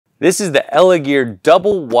This is the Elegear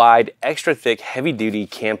double wide, extra thick, heavy duty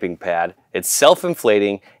camping pad. It's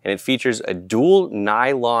self-inflating and it features a dual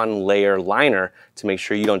nylon layer liner to make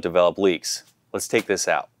sure you don't develop leaks. Let's take this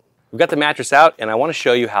out. We've got the mattress out and I want to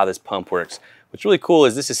show you how this pump works. What's really cool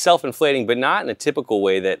is this is self-inflating, but not in a typical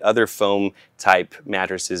way that other foam type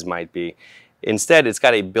mattresses might be. Instead, it's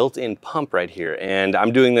got a built-in pump right here. And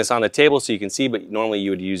I'm doing this on a table so you can see, but normally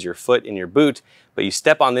you would use your foot in your boot. But you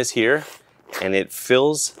step on this here and it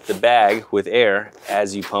fills the bag with air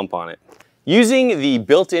as you pump on it. Using the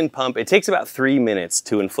built-in pump, it takes about 3 minutes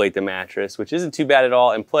to inflate the mattress, which isn't too bad at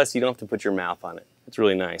all. And plus, you don't have to put your mouth on it. It's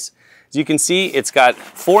really nice. As you can see, it's got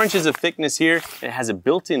 4 inches of thickness here and it has a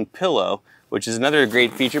built-in pillow, which is another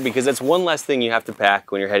great feature because that's one less thing you have to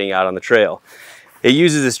pack when you're heading out on the trail. It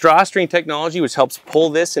uses a drawstring technology which helps pull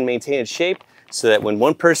this and maintain its shape so that when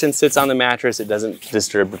one person sits on the mattress, it doesn't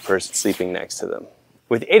disturb the person sleeping next to them.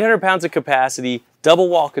 With 800 pounds of capacity, double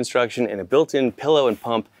wall construction, and a built-in pillow and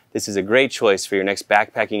pump, this is a great choice for your next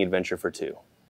backpacking adventure for two.